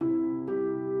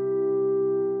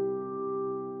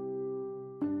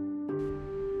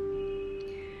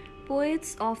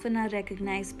Poets often are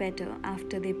recognized better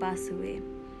after they pass away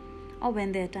or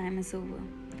when their time is over.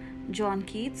 John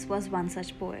Keats was one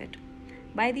such poet.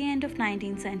 By the end of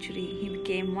 19th century, he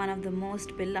became one of the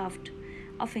most beloved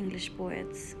of English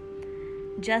poets.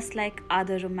 Just like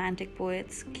other romantic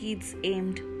poets, Keats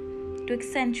aimed to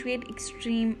accentuate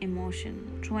extreme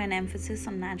emotion through an emphasis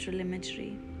on natural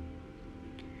imagery.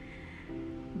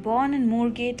 Born in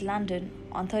Moorgate, London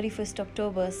on 31st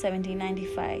October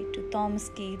 1795 to Thomas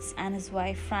Keats and his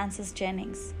wife Frances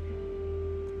Jennings,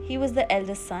 he was the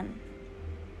eldest son.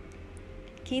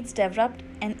 Keats developed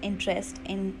an interest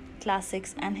in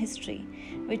classics and history,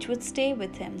 which would stay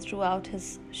with him throughout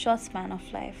his short span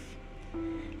of life.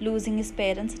 Losing his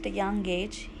parents at a young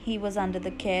age, he was under the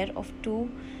care of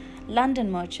two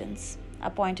London merchants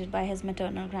appointed by his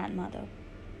maternal grandmother,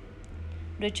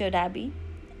 Richard Abbey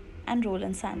and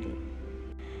Roland Sandal.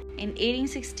 In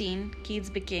 1816, Keats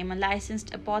became a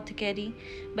licensed apothecary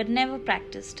but never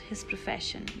practiced his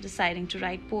profession, deciding to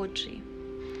write poetry.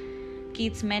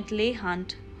 Keats met Leigh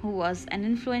Hunt, who was an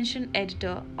influential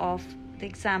editor of The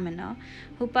Examiner,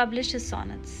 who published his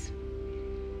sonnets.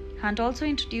 Hunt also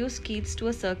introduced Keats to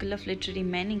a circle of literary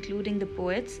men, including the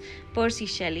poets Percy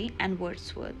Shelley and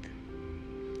Wordsworth.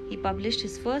 He published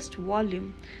his first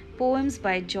volume, Poems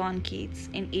by John Keats,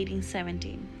 in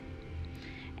 1817.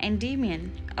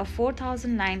 Endymion, a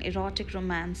 4,000-line erotic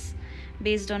romance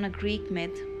based on a Greek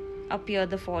myth, appeared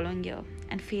the following year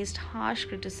and faced harsh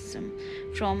criticism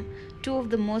from two of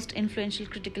the most influential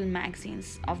critical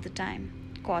magazines of the time,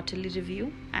 Quarterly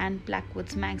Review and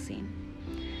Blackwood's Magazine.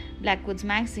 Blackwood's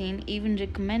Magazine even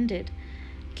recommended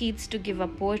Keats to give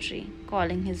up poetry,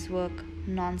 calling his work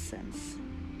nonsense.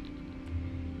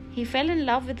 He fell in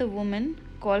love with a woman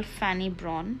called Fanny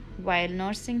Brawne while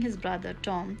nursing his brother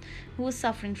Tom, who was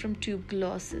suffering from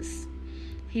tuberculosis.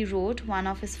 He wrote one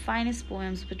of his finest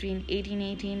poems between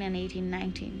 1818 and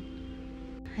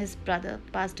 1819. His brother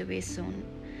passed away soon.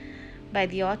 By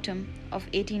the autumn of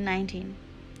 1819,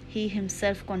 he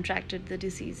himself contracted the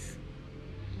disease.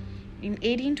 In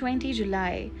 1820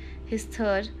 July, his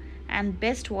third and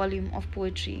best volume of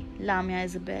poetry, Lamia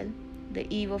Isabel, The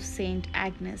Eve of Saint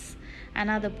Agnes, and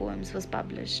other poems was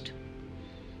published.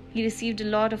 He received a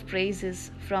lot of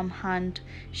praises from Hunt,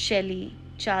 Shelley,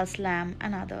 Charles Lamb,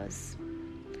 and others.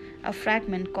 A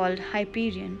fragment called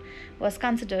Hyperion was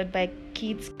considered by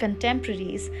Keats'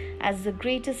 contemporaries as the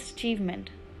greatest achievement,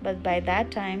 but by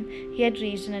that time he had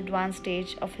reached an advanced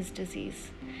stage of his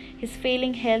disease. His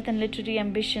failing health and literary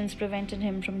ambitions prevented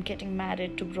him from getting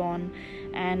married to Brawne,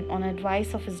 and on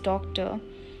advice of his doctor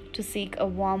to seek a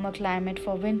warmer climate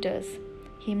for winters,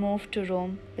 he moved to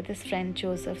Rome with his friend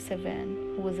Joseph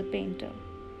Sévigné, who was a painter.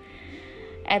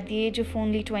 At the age of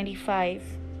only 25,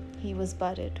 he was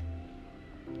buried.